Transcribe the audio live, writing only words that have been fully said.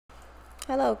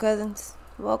Hello, cousins.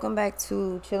 Welcome back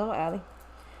to Chillin' with Allie.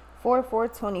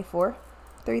 4/4/24,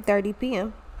 3:30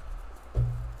 p.m.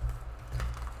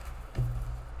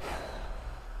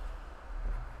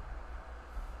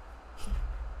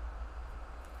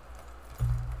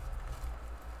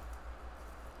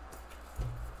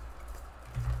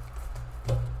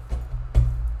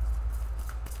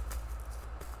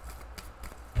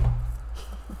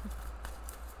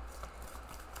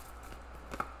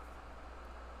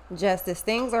 Justice,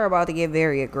 things are about to get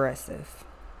very aggressive.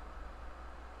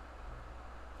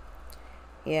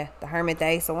 Yeah, the Hermit, the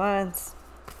Ace of Wands.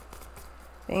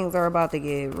 Things are about to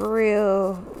get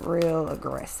real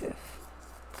aggressive.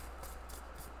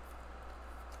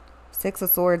 Six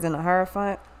of Swords and the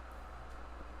Hierophant.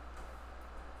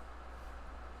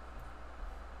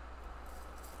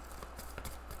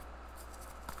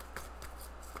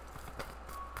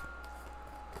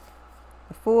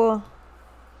 The Fool.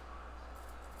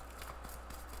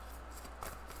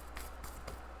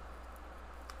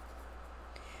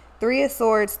 Three of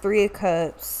Swords, Three of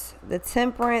Cups. The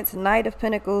Temperance, Knight of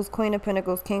Pentacles, Queen of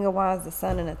Pentacles, King of Wands, the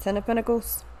Sun, and the Ten of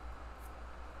Pentacles.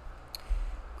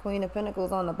 Queen of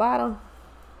Pentacles on the bottom.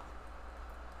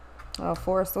 Oh,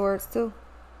 Four of Swords too.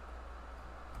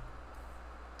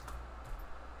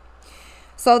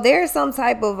 So there's some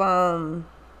type of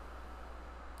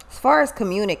as far as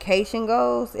communication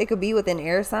goes, it could be with an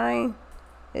air sign.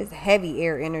 It's heavy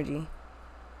air energy.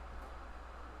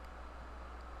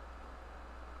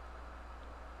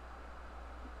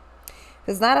 If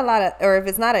it's not a lot of, or if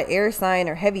it's not an air sign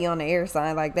or heavy on the air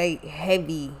sign, like they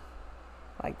heavy,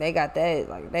 like they got that,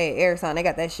 like they air sign, they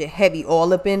got that shit heavy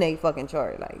all up in they fucking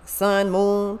chart. Like sun,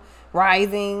 moon,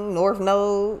 rising, north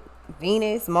node,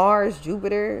 Venus, Mars,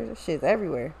 Jupiter, shit's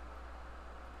everywhere.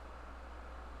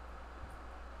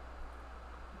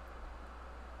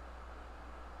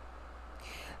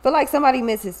 Feel like somebody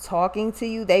misses talking to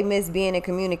you. They miss being in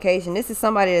communication. This is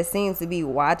somebody that seems to be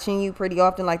watching you pretty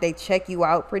often. Like they check you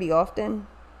out pretty often.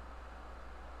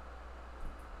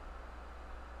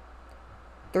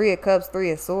 Three of Cups,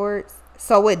 Three of Swords.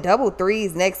 So with double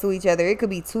threes next to each other, it could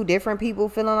be two different people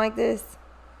feeling like this.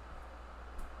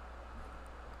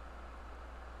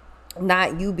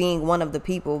 Not you being one of the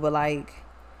people, but like...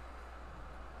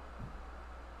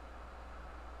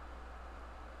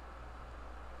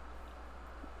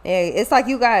 yeah, it's like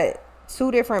you got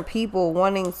two different people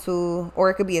wanting to, or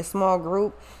it could be a small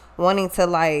group wanting to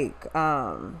like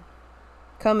come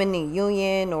in the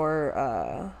union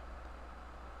or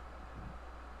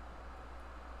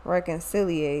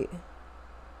reconciliate.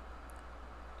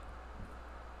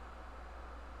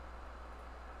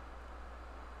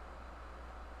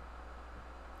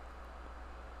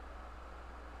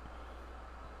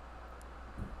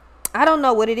 I don't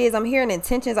know what it is. I'm hearing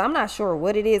intentions. I'm not sure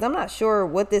what it is. I'm not sure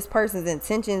what this person's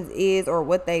intentions is or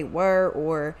what they were,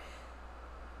 or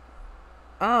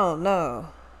I don't know.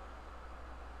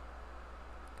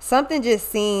 Something just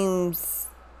seems,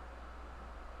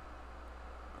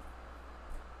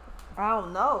 I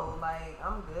don't know. Like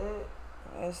I'm good.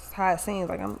 That's how it seems.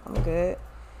 Like I'm good.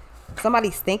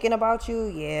 Somebody's thinking about you.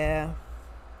 Yeah.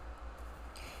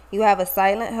 You have a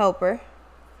silent helper.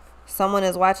 Someone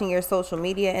is watching your social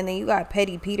media, and then you got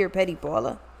Petty Peter, Petty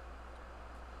Paula.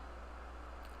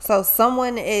 So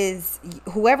someone is,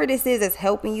 whoever this is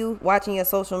helping you watching your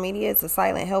social media, it's a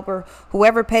silent helper.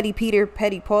 Whoever Petty Peter,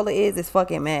 Petty Paula is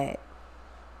fucking mad.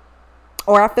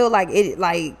 Or I feel like it,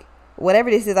 like whatever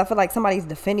this is, I feel like somebody's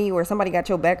defending you or somebody got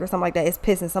your back or something like that. It's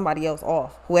pissing somebody else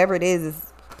off. Whoever it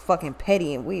is fucking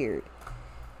petty and weird.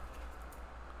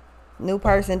 New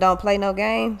person don't play no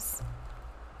games.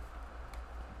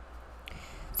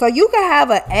 So you could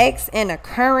have an ex and a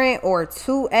current or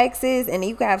two exes, and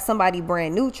you could have somebody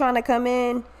brand new trying to come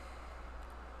in.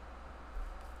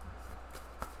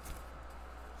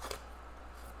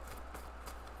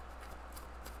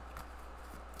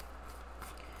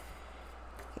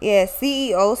 Yeah,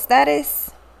 CEO status.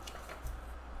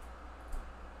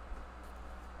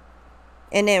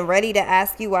 And then ready to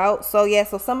ask you out. So yeah,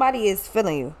 so somebody is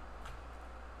feeling you.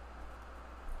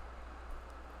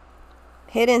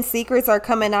 Hidden secrets are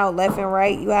coming out left and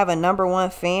right. You have a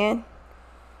 #1 fan.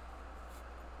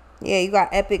 Yeah, you got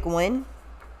epic win.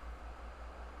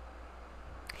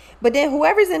 But then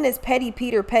whoever's in this Petty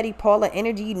Peter, Petty Paula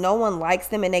energy, no one likes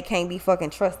them and they can't be fucking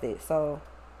trusted. So,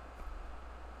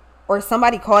 or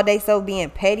somebody called themselves being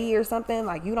petty or something.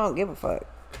 Like, you don't give a fuck.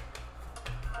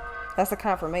 That's a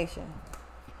confirmation.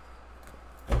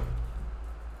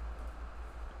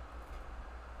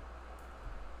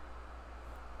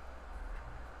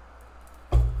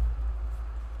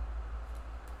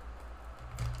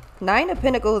 Nine of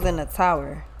Pentacles in the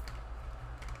Tower.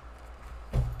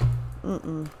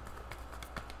 I'm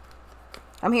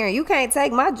hearing you can't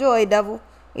take my joy, devil.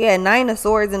 Yeah, 9 of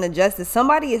Swords and the Justice.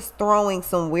 Somebody is throwing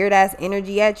some weird ass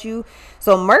energy at you.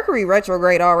 So Mercury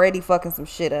retrograde already fucking some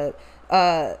shit up.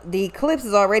 The eclipse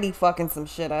is already fucking some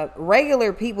shit up.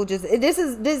 Regular people just this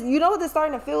you know what this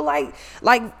starting to feel like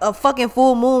a fucking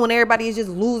full moon when everybody is just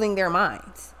losing their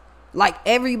minds. Like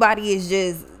everybody is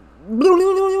just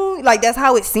like that's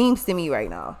how it seems to me right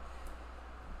now.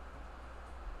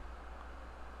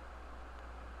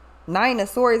 9 of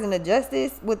Swords and the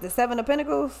Justice with the 7 of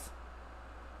Pentacles.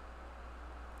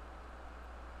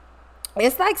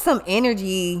 It's like some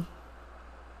energy.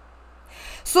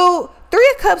 So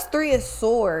 3 of Cups, 3 of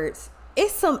Swords.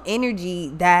 It's some energy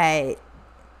that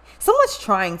someone's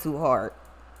trying too hard.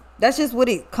 That's just what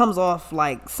it comes off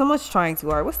like. Someone's trying too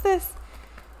hard. What's this?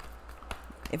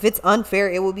 If it's unfair,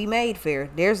 it will be made fair.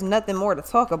 There's nothing more to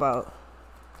talk about.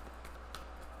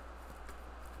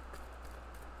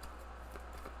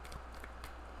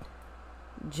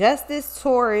 Justice,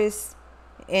 Taurus,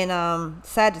 and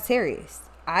Sagittarius.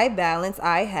 I balance,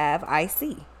 I have, I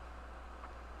see.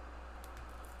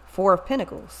 4 of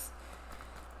Pentacles.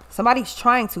 Somebody's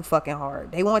trying too fucking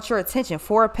hard. They want your attention.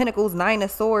 4 of Pentacles, 9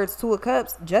 of Swords, 2 of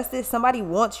Cups. Justice, somebody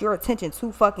wants your attention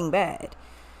too fucking bad.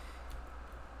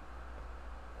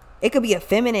 It could be a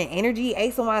feminine energy.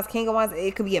 Ace of Wands, King of Wands.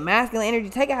 It could be a masculine energy.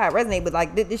 Take it how it resonates. But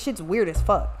like this shit's weird as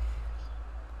fuck.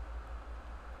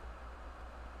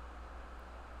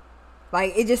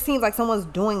 Like it just seems like someone's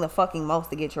doing the fucking most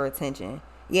to get your attention.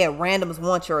 Yeah, randoms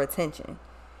want your attention.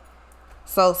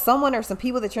 So someone or some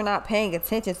people that you're not paying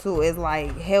attention to is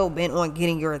like hell bent on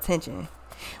getting your attention.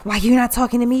 Why you not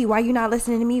talking to me? Why you not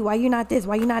listening to me? Why you not this?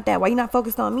 Why you not that? Why you not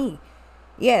focused on me?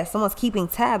 Yeah, someone's keeping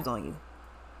tabs on you.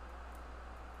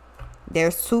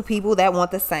 There's 2 people that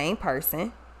want the same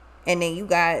person. And then you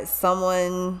got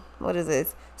someone, what is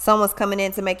this? Someone's coming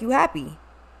in to make you happy.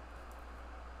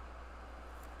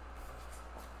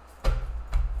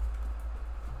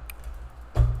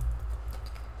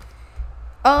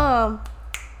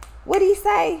 What'd he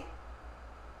say?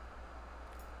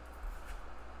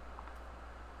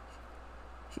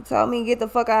 She told me get the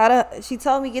fuck out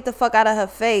of her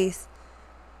face.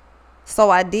 So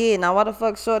I did. Now why the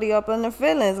fuck shorty up in her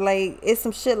feelings? Like it's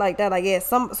some shit like that. Like yeah,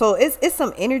 so it's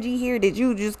some energy here that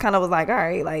you just kind of was like, all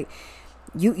right, like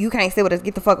you can't sit with us,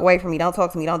 get the fuck away from me, don't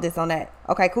talk to me, don't this, on that.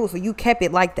 Okay, cool. So you kept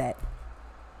it like that.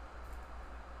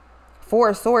 4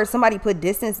 of Swords, somebody put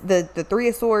distance, the 3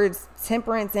 of Swords,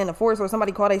 Temperance, and the 4 of Swords,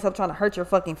 somebody called themselves trying to hurt your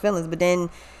fucking feelings, but then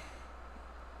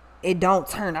it don't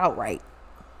turn out right.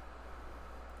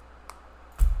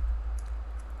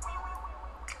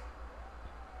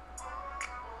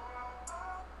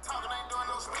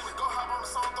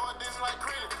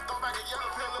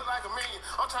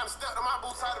 I'm trying to step to my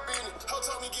boots out of business. Ho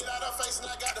told me get out her face and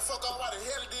I got the fuck on. Why the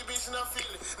hell did this bitch and I'm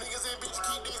feeling? Niggas and bitch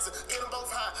keep dancing. Get them both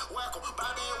high. Whack them.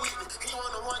 Bobby and Whitney. He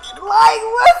want the one get the. Like,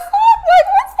 what's up? Like,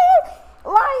 what's up?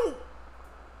 Like.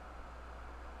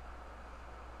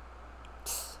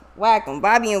 Whack them.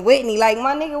 Bobby and Whitney. Like,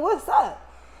 my nigga, what's up?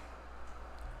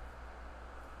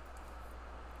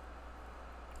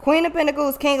 Queen of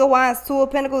Pentacles, King of Wands, 2 of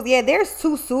Pentacles. Yeah, there's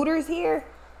 2 suitors here.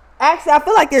 Actually, I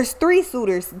feel like there's 3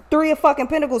 suitors. 3 of fucking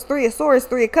Pentacles, 3 of Swords,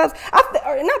 3 of Cups.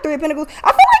 Not 3 of Pentacles.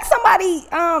 I feel like somebody,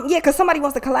 yeah, because somebody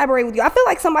wants to collaborate with you. I feel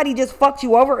like somebody just fucked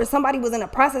you over, or somebody was in the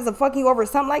process of fucking you over, or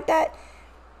something like that.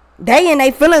 They and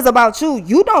they feelings about you.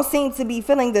 You don't seem to be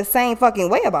feeling the same fucking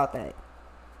way about that.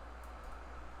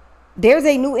 There's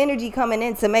a new energy coming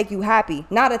in to make you happy.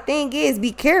 Now, the thing is,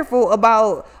 be careful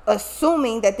about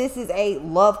assuming that this is a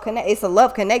love connect. It's a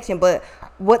love connection, but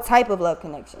what type of love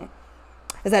connection?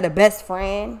 Is that a best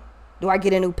friend? Do I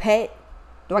get a new pet?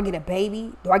 Do I get a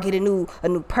baby? Do I get a new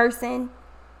person?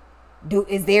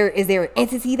 Is there an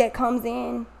entity that comes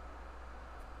in?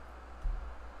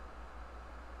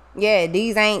 Yeah,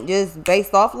 these ain't just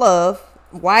based off love.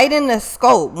 Widen the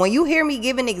scope. When you hear me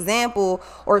give an example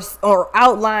or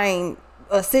outline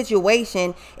a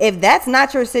situation, if that's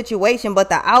not your situation, but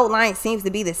the outline seems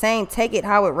to be the same, take it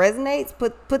how it resonates.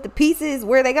 Put the pieces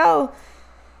where they go.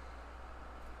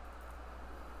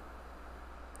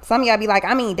 Some of y'all be like,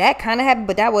 I mean, that kind of happened,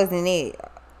 but that wasn't it.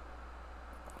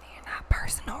 They're not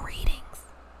personal readings.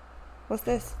 What's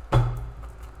this?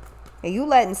 And you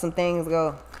letting some things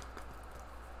go.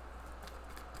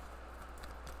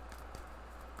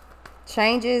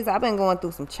 Changes. I've been going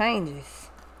through some changes.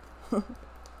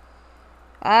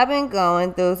 I've been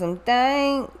going through some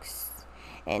things.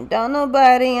 And don't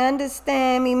nobody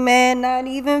understand me, man. Not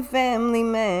even family,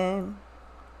 man.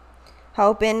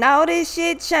 Hoping all this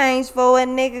shit change for a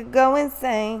nigga go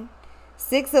insane.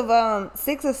 Six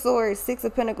of Swords, Six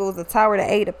of Pentacles, the Tower, the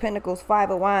Eight of Pentacles, Five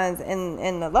of Wands,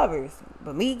 and the Lovers.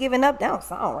 But me giving up, that don't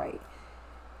sound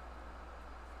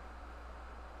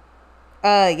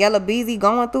right. Yellow Beezy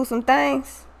going through some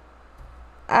things.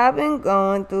 I've been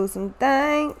going through some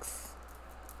things.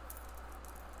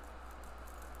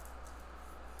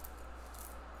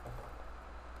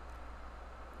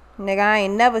 Nigga, I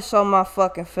ain't never show my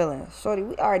fucking feelings. Shorty,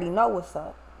 we already know what's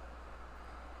up.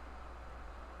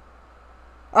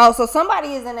 Oh, so somebody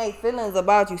is in their feelings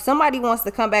about you. Somebody wants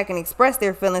to come back and express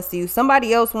their feelings to you.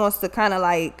 Somebody else wants to kind of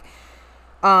like,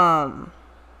 you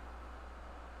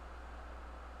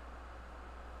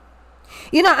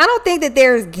know, I don't think that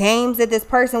there's games that this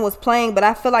person was playing, but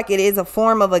I feel like it is a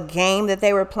form of a game that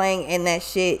they were playing, and that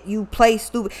shit, you play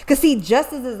stupid. Because see,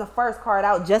 Justice is the first card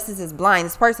out. Justice is blind.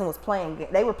 This person was playing.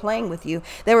 They were playing with you.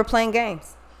 They were playing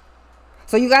games.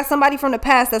 So you got somebody from the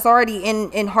past that's already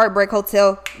in Heartbreak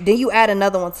Hotel. Then you add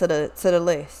another one to the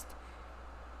list.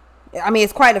 I mean,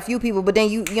 it's quite a few people, but then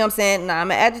you know what I'm saying? Nah, I'm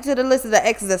going to add you to the list of the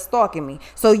exes that's stalking me.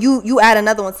 So you add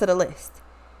another one to the list.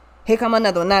 Here come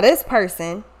another one. Now this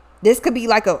person, this could be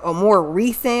like a more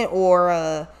recent,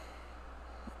 or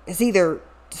it's either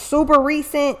super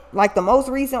recent, like the most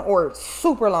recent, or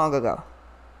super long ago.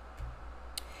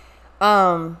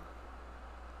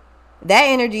 That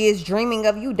energy is dreaming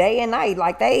of you day and night.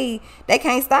 Like they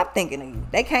can't stop thinking of you.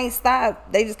 They can't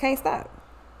stop. They just can't stop.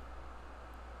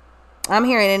 I'm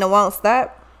hearing it won't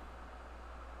stop.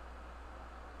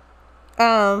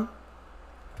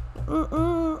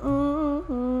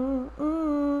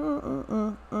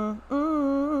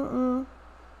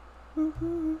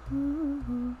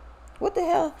 What the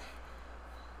hell?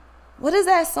 What is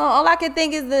that song? All I can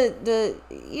think is the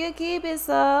you keep it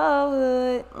so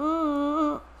good.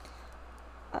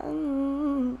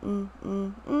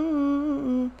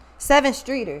 Seven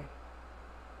Streeter.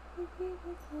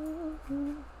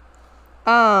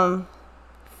 Fuck.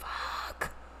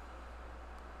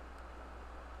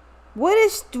 What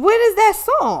is that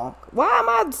song? Why am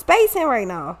I spacing right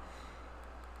now?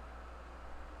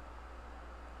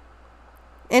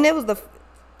 And it was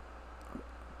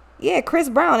Chris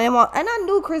Brown. And I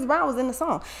knew Chris Brown was in the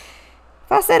song.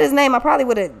 If I said his name, I probably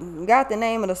would have got the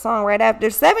name of the song right after.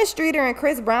 Seven Streeter and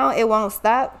Chris Brown, It Won't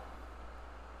Stop.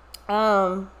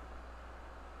 How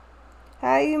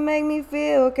you make me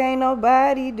feel, can't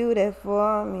nobody do that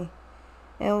for me.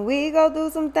 And we go through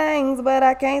some things, but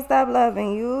I can't stop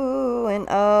loving you. And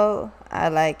oh, I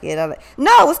like it.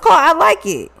 No, it's called I Like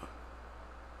It.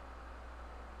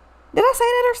 Did I say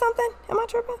that or something? Am I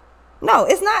tripping? No,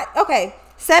 it's not. Okay,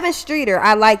 Seven Streeter,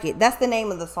 I Like It. That's the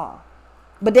name of the song.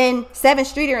 But then Seven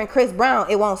Streeter and Chris Brown,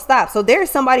 It Won't Stop. So there's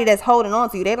somebody that's holding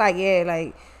on to you. They like, yeah,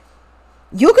 like,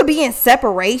 you could be in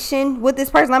separation with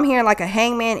this person. I'm hearing like a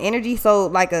hangman energy. So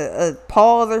like a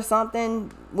pause or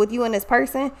something with you and this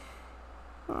person.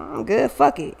 I'm good.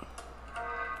 Fuck it.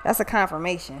 That's a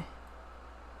confirmation.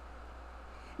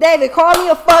 David, call me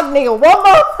a fuck nigga. One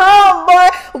more time, boy.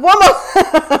 One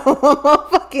more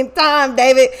fucking time,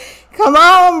 David. Come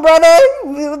on, brother.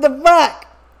 What the fuck?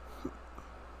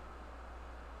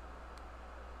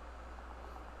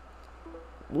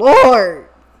 Lord.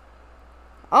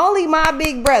 Only my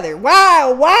big brother.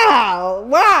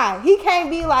 Why? He can't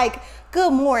be like,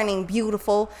 good morning,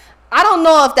 beautiful. I don't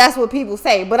know if that's what people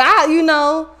say, but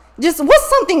just what's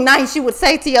something nice you would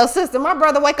say to your sister? My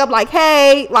brother wake up like,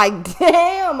 hey, like,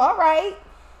 damn, all right.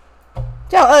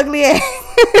 Your ugly ass.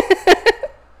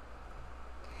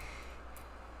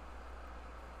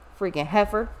 Freaking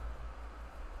heifer.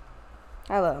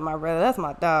 I love my brother. That's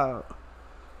my dog.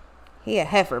 He a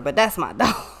heifer, but that's my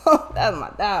dog. That's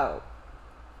my dog.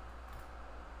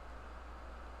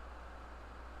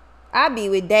 I be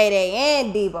with Day Day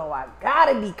and Debo. I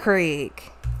gotta be Craig.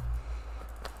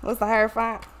 What's the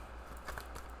Hierophant?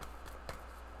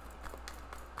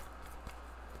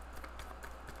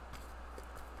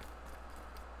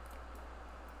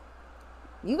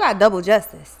 You got double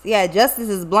Justice. Yeah, Justice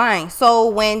is blind. So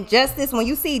when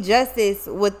you see Justice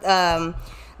with the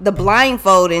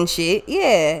blindfold and shit,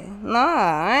 yeah, nah,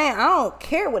 I don't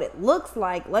care what it looks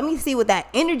like. Let me see what that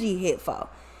energy hit for.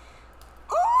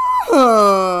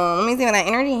 Let me see what that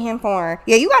energy hit for.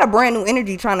 Yeah, you got a brand new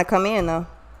energy trying to come in though.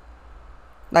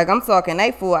 Like I'm talking,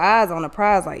 they full eyes on the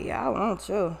prize. Like, yeah, I want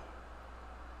you.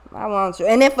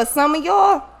 And then for some of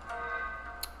y'all,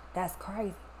 that's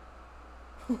crazy.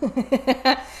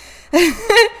 But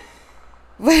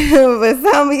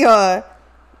some of y'all,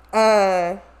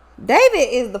 David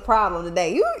is the problem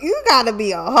today. You gotta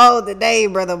be a hoe today,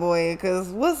 brother boy, cause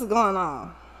what's going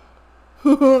on?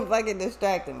 Fucking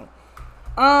distracting me.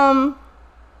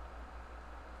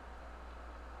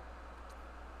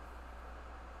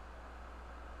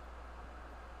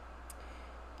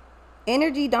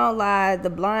 Energy don't lie. The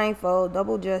blindfold,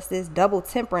 double justice, double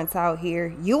temperance out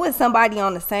here. You and somebody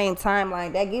on the same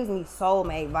timeline. That gives me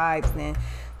soulmate vibes, then.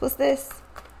 What's this?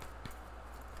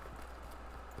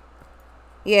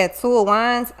 Yeah, two of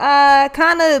wands.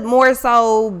 Kind of more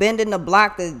so bending the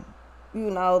block to, you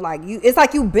know, like you. It's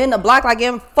like you bend the block. Like,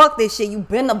 yeah, fuck this shit. You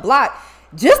bend the block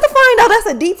just to find out that's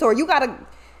a detour. You gotta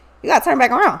turn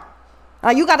back around.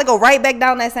 You gotta go right back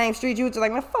down that same street. You was just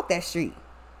like, man, fuck that street.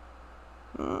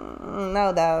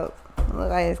 No, dog. Look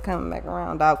like it's coming back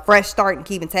around, dog. Fresh start and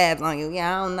keeping tabs on you.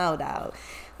 Yeah, I don't know, dog.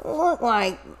 Look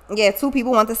like, yeah, two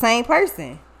people want the same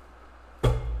person.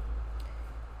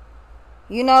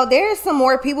 You know, there's some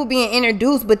more people being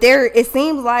introduced, but it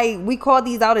seems like we call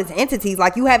these out as entities.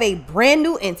 Like, you have a brand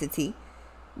new entity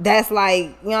that's like,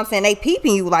 you know what I'm saying, they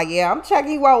peeping you like, yeah, I'm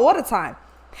checking you out all the time.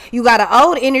 You got an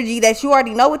old energy that you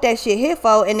already know what that shit hit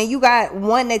for, and then you got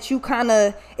one that you kind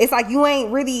of, it's like you ain't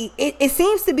really, it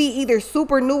seems to be either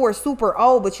super new or super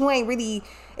old, but you ain't really,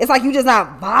 it's like you just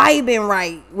not vibing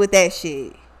right with that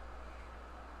shit.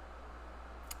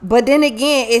 But then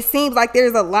again, it seems like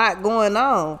there's a lot going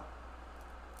on.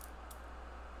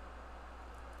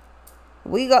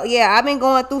 Yeah, I've been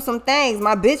going through some things.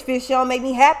 My bitch fish don't make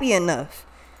me happy enough.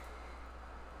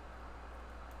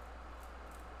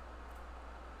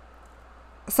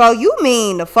 So you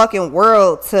mean the fucking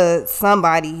world to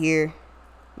somebody here.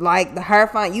 Like,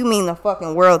 you mean the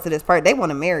fucking world to this person. They want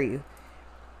to marry you.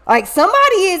 Like, somebody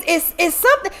it's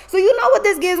something. So you know what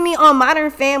this gives me on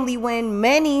Modern Family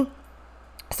when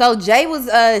so Jay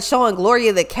was showing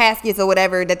Gloria the caskets or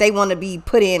whatever that they want to be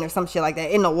put in or some shit like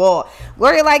that in the wall.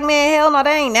 Gloria like, man, hell no,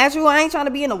 that ain't natural. I ain't trying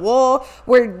to be in the wall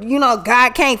where, you know,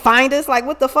 God can't find us. Like,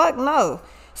 what the fuck? No.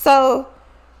 So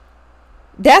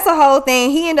that's a whole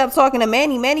thing. He ended up talking to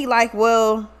Manny. Manny like,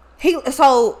 well,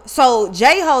 so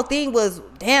Jay whole thing was,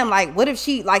 damn, like, what if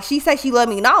she said she loved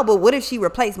me now, but what if she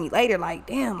replaced me later? Like,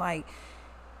 damn, like,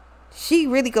 she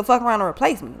really could fuck around and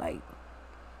replace me. Like,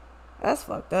 that's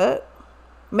fucked up.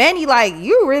 Manny like,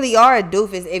 you really are a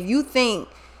doofus if you think,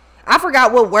 I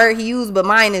forgot what word he used, but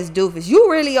mine is doofus. You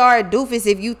really are a doofus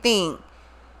if you think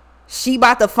she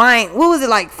about to find, what was it,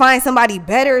 like, find somebody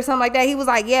better or something like that. He was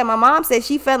like, yeah, my mom said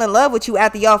she fell in love with you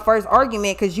after y'all first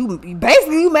argument because you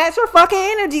match her fucking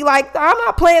energy. Like, I'm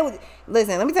not playing with,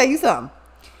 listen, let me tell you something.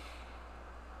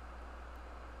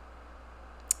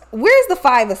 Where's the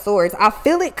Five of Swords? I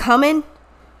feel it coming.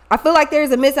 I feel like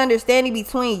there's a misunderstanding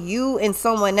between you and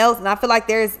someone else, and I feel like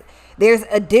there's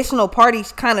additional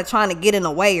parties kind of trying to get in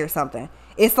the way or something.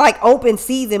 It's like open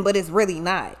season, but it's really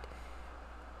not.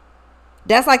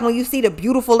 That's like when you see the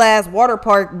beautiful ass water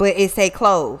park, but it say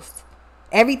closed.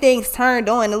 Everything's turned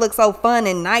on. It looks so fun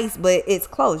and nice, but it's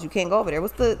closed. You can't go over there.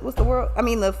 What's the world? I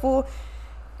mean, the full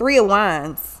Three of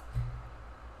Wands.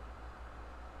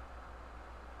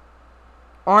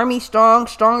 Army strong,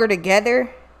 stronger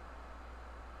together.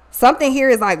 Something here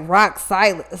is like rock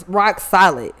solid.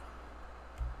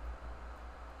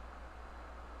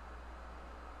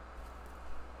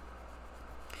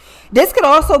 This could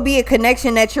also be a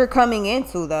connection that you're coming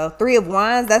into, though. Three of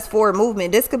Wands, that's forward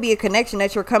movement. This could be a connection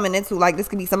that you're coming into. Like, this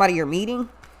could be somebody you're meeting.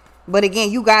 But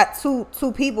again, you got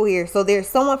two people here. So there's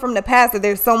someone from the past, or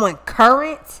there's someone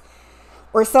current,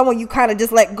 or someone you kind of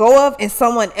just let go of, and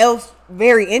someone else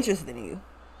very interested in you.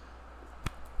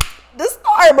 The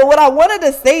start, but what I wanted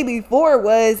to say before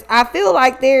was, I feel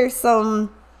like there's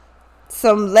some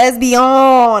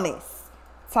lesbian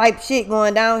type shit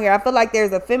going down here. I feel like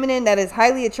there's a feminine that is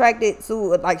highly attracted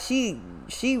to, like, she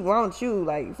wants you,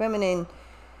 like, feminine.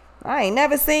 I ain't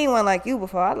never seen one like you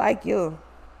before. I like you.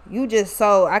 You just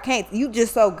so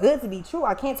good to be true.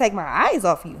 I can't take my eyes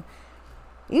off you.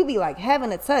 You be like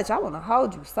heaven to touch. I want to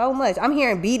hold you so much. I'm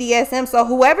hearing BDSM. So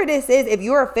whoever this is, if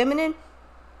you're a feminine,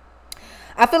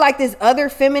 I feel like this other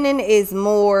feminine is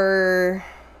more.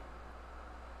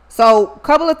 So,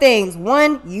 couple of things.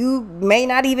 One, you may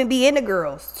not even be into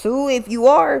girls. Two, if you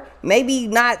are, maybe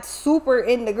not super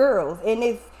into girls. And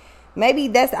if maybe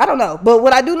that's, I don't know. But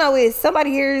what I do know is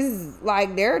somebody here is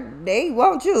like, they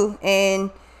want you.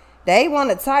 And they want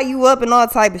to tie you up and all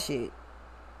type of shit.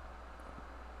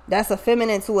 That's a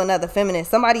feminine to another feminine.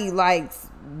 Somebody likes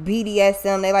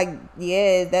BDSM. They like,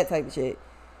 yeah, that type of shit.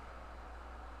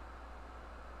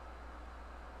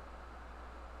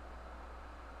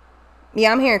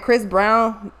 Yeah, I'm hearing Chris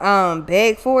Brown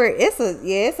beg for it.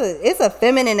 It's a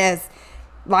feminine that's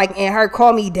like in her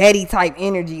call me daddy type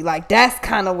energy. Like, that's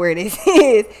kind of where this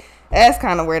is. That's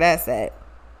kind of where that's at.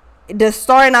 The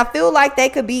star, and I feel like they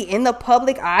could be in the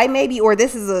public eye maybe, or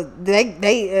this is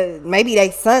maybe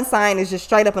they sun sign is just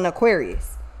straight up an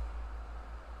Aquarius.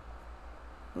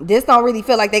 This don't really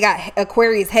feel like they got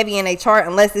Aquarius heavy in a chart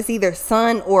unless it's either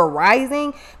sun or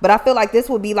rising. But I feel like this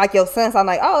would be like your sun. So I'm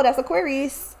like, oh, that's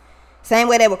Aquarius. Same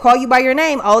way they would call you by your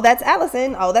name. Oh, that's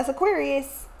Allison. Oh, that's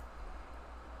Aquarius.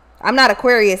 I'm not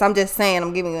Aquarius. I'm just saying,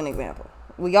 I'm giving you an example.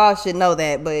 Well, y'all should know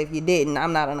that. But if you didn't,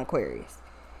 I'm not an Aquarius.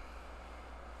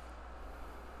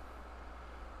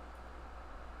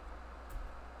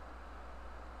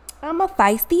 I'm a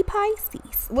feisty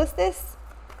Pisces. What's this?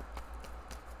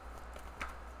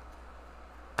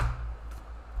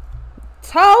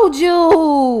 Told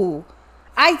you.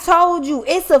 I told you.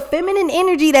 It's a feminine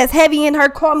energy that's heavy in her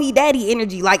call me daddy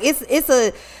energy. Like it's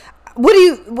a what do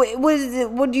you what is it?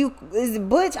 What do you is it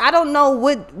butch? I don't know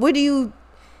what do you,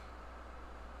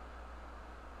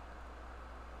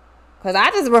 cuz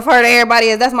I just refer to everybody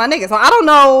as that's my nigga. So I don't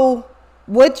know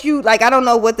what you like. I don't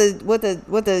know what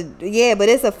the yeah, but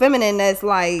it's a feminine that's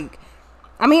like,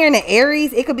 I'm hearing the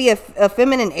Aries. It could be a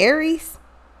feminine Aries.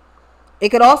 It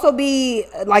could also be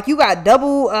like you got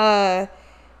double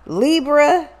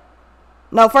Libra.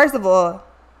 No, first of all,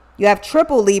 you have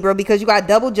triple Libra because you got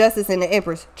double Justice in the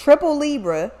Empress. Triple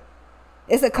Libra.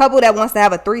 It's a couple that wants to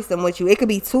have a threesome with you. It could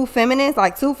be two feminines.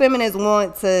 Like two feminines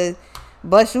want to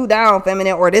bust you down,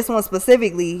 feminine. Or this one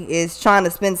specifically is trying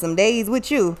to spend some days with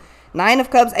you. 9 of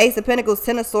Cups, Ace of Pentacles,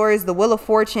 10 of Swords, the Wheel of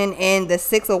Fortune, and the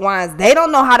 6 of Wands. They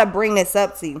don't know how to bring this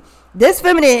up to you. This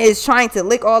feminine is trying to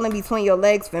lick all in between your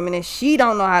legs, feminine. She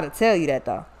don't know how to tell you that,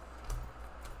 though.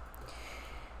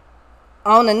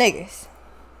 On the niggas.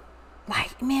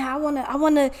 Like, man, I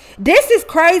wanna. This is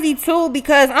crazy, too,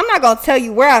 because I'm not gonna tell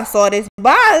you where I saw this.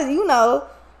 But, you know,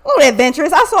 a little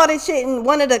adventurous. I saw this shit in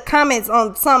one of the comments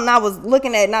on something I was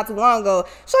looking at not too long ago.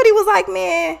 Shorty was like,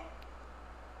 man,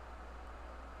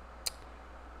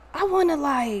 I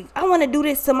wanna do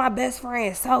this to my best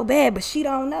friend so bad, but she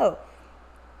don't know.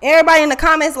 Everybody in the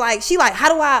comments like, she like, how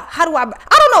do I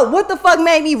don't know what the fuck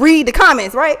made me read the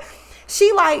comments, right?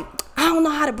 She like, I don't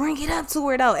know how to bring it up to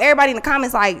her though. Everybody in the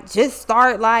comments like, just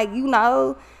start like, you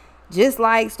know, just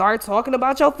like start talking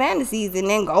about your fantasies and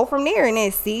then go from there and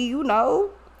then see, you know,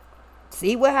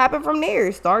 see what happened from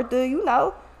there. Start to, you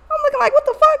know, I'm looking like, what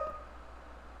the fuck?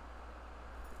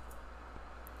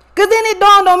 Because then it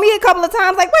dawned on me a couple of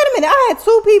times, like, wait a minute, I had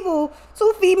two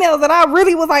females that I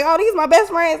really was like, oh, these are my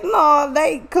best friends. No,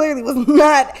 they clearly was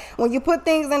not. When you put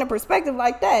things in a perspective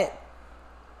like that.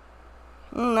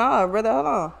 No, brother, hold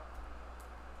on.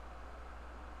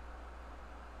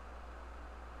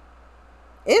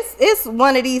 It's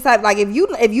one of these type, like, if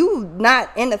you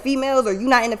not into females or you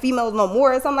not into females no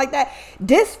more or something like that,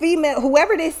 this female,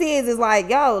 whoever this is like,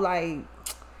 yo, like,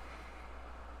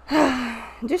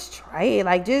 just try it.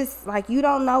 Like, just like, you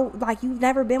don't know, like, you've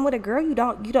never been with a girl, you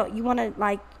want to,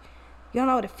 like, you don't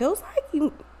know what it feels like,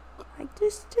 you like,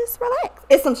 just relax.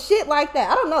 It's some shit like that.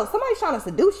 I don't know, somebody's trying to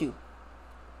seduce you.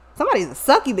 Somebody's a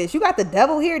succubus. You got the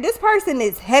devil here. This person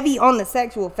is heavy on the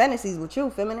sexual fantasies with you,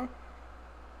 feminine.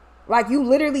 Like, you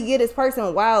literally get this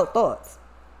person wild thoughts.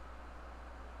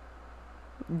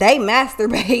 They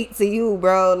masturbate to you,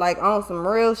 bro, like, on some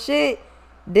real shit.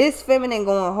 This feminine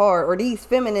going hard, or these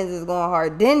feminines is going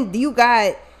hard. Then you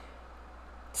got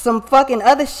some fucking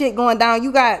other shit going down.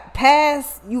 You got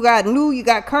past, you got new, you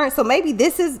got current. So maybe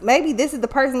this is the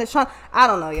person that's trying. I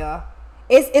don't know, y'all.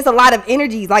 It's a lot of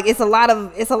energies. Like, it's a lot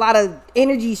of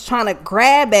energies trying to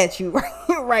grab at you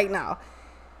right now.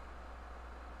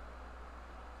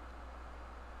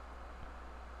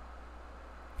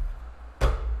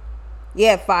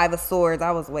 Yeah, 5 of Swords.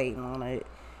 I was waiting on it.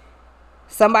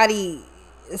 Somebody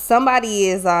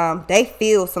is they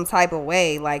feel some type of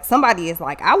way. Like, somebody is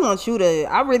like, I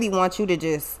really want you to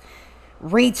just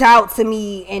reach out to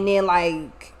me and then,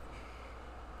 like,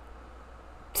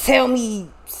 tell me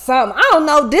something. I don't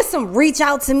know, just some reach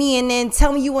out to me and then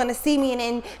tell me you want to see me, and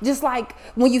then just, like,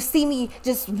 when you see me,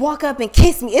 just walk up and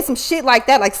kiss me. It's some shit like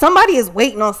that. Like, somebody is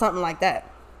waiting on something like that.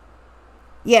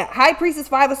 Yeah, High Priestess,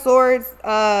 5 of Swords,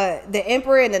 the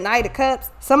Emperor, and the Knight of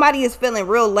Cups. Somebody is feeling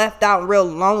real left out and real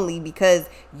lonely because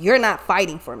you're not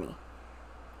fighting for me.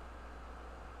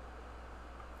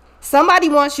 Somebody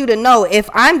wants you to know, if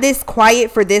I'm this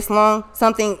quiet for this long,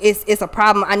 something it's a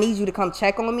problem. I need you to come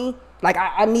check on me. Like,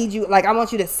 I need you, like, I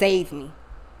want you to save me.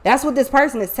 That's what this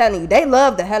person is telling you. They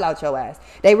love the hell out your ass.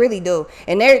 They really do.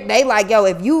 And they like, yo,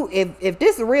 if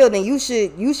this is real, then you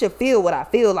should feel what I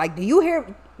feel. Like, do you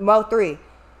hear Mo 3?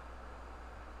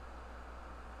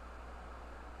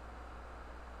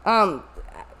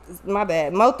 My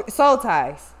bad. Soul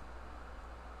Ties.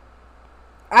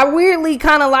 I weirdly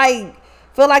kind of like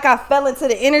feel like I fell into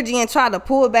the energy and tried to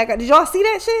pull it back up. Did y'all see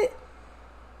that shit?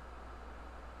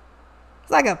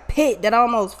 It's like a pit that I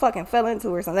almost fucking fell into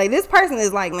or something. Like, this person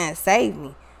is like, man, save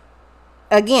me.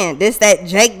 again, this that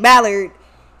Jake Ballard,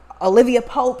 Olivia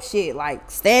Pope shit.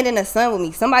 Like, stand in the sun with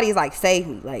me. Somebody's like, save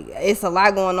me. Like, it's a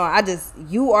lot going on.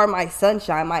 You are my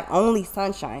sunshine, my only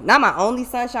sunshine. Not my only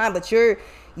sunshine, but you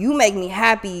make me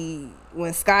happy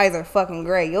when skies are fucking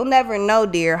gray. You'll never know,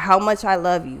 dear, how much I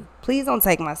love you. Please don't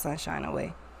take my sunshine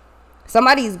away.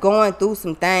 Somebody's going through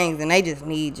some things and they just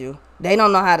need you. They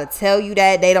don't know how to tell you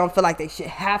that. They don't feel like they should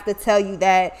have to tell you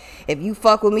that. If you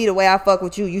fuck with me the way I fuck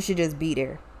with you, you should just be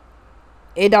there.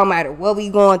 It don't matter what we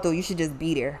going through. You should just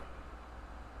be there.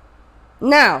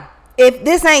 Now, if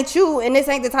this ain't you and this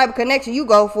ain't the type of connection you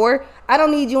go for, I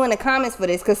don't need you in the comments for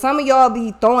this, because some of y'all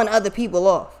be throwing other people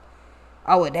off.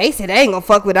 Oh, well, they said they ain't gonna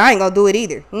fuck with it. I ain't gonna do it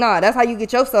either. Nah, that's how you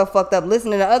get yourself fucked up,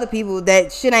 listening to other people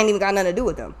that shit ain't even got nothing to do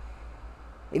with them.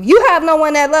 If you have no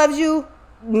one that loves you,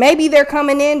 maybe they're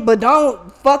coming in, but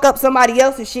don't fuck up somebody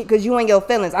else's shit because you ain't your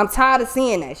feelings. I'm tired of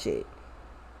seeing that shit.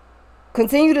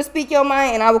 Continue to speak your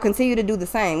mind and I will continue to do the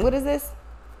same. What is this?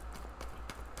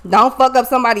 Don't fuck up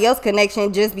somebody else's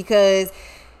connection just because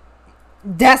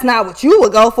that's not what you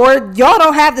would go for. Y'all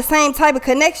don't have the same type of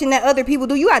connection that other people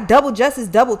do. You got double justice,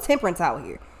 double temperance out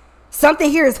here.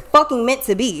 Something here is fucking meant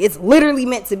to be. It's literally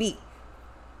meant to be.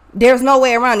 There's no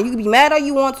way around it. You can be mad all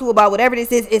you want to about whatever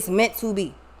this is. It's meant to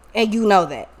be. And you know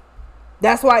that.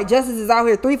 That's why Justice is out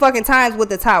here 3 fucking times with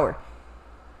the tower.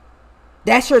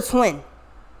 That's your twin.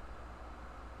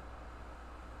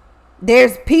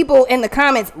 There's people in the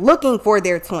comments looking for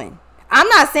their twin. I'm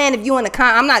not saying if you in the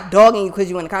comment, I'm not dogging you because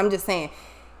you in the comment. I'm just saying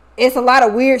it's a lot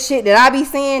of weird shit that I be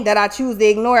seeing that I choose to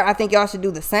ignore. I think y'all should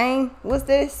do the same. What's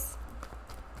this?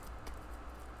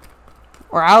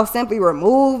 Or I'll simply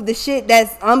remove the shit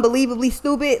that's unbelievably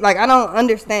stupid. Like, I don't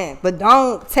understand. But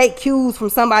don't take cues from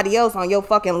somebody else on your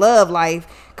fucking love life.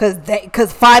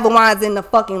 Because 5 of Wands in the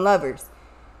fucking lovers.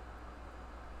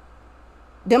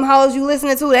 Them hoes you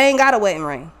listening to, they ain't got a wedding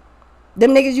ring.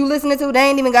 Them niggas you listening to, they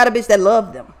ain't even got a bitch that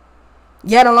love them.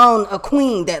 Yet alone a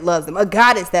queen that loves them. A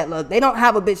goddess that loves them. They don't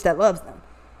have a bitch that loves them.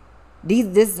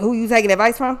 This is who you taking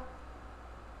advice from?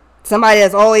 Somebody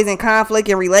that's always in conflict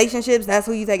in relationships, that's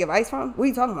who you take advice from? What are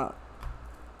you talking about?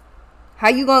 How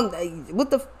you gonna, what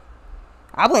the,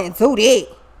 I went through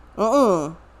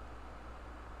that.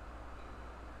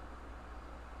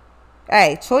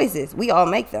 Hey, choices, we all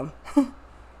make them.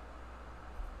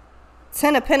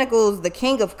 10 of Pentacles, the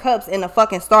King of Cups, and the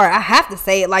fucking Star. I have to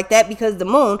say it like that because the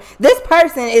Moon, this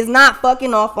person is not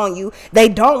fucking off on you. They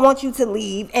don't want you to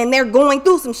leave, and they're going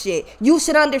through some shit. You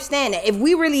should understand that. If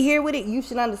we really here with it, you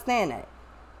should understand that.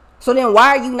 So then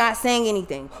why are you not saying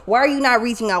anything? Why are you not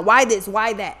reaching out? Why this?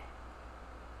 Why that?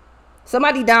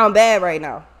 Somebody down bad right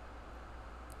now.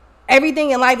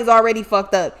 Everything in life is already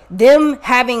fucked up. Them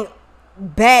having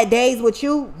bad days with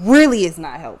you really is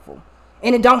not helpful.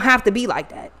 And it don't have to be like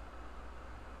that.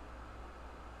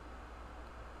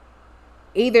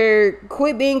 Either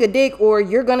quit being a dick or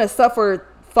you're gonna suffer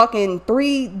fucking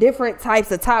 3 different types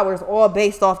of towers all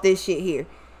based off this shit here.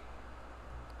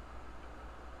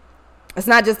 It's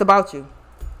not just about you.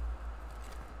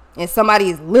 And somebody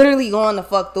is literally going to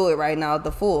fuck through it right now,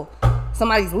 the Fool.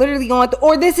 Somebody's literally going through,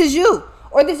 or this is you.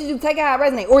 Or this is you. Take it how it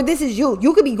resonates. Or this is you.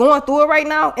 You could be going through it right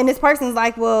now and this person's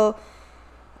like, well,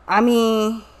 I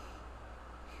mean,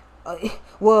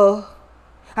 because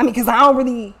I don't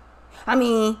really,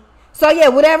 so yeah,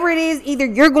 whatever it is, either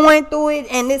you're going through it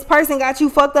and this person got you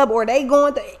fucked up, or they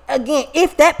going through, again,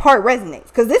 if that part resonates,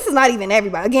 because this is not even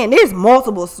everybody. Again, there's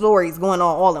multiple stories going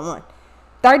on all in one.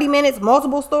 30 minutes,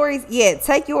 multiple stories. Yeah,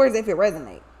 take yours if it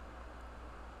resonates.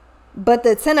 But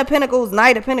the 10 of Pentacles,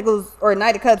 Knight of Pentacles, or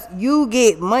Knight of Cups, you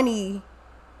get money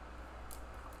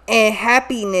and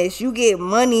happiness. You get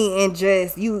money and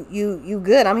just, you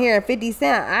good. I'm hearing 50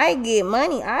 Cent. I get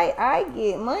money. I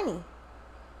get money.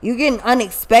 You're getting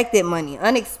unexpected money.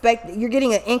 Unexpected. You're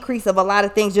getting an increase of a lot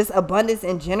of things. Just abundance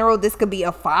in general. This could be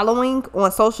a following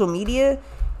on social media.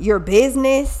 Your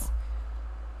business.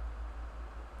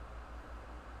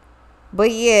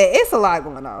 But yeah, it's a lot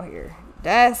going on here.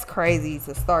 That's crazy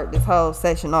to start this whole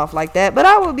session off like that. But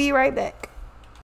I will be right back.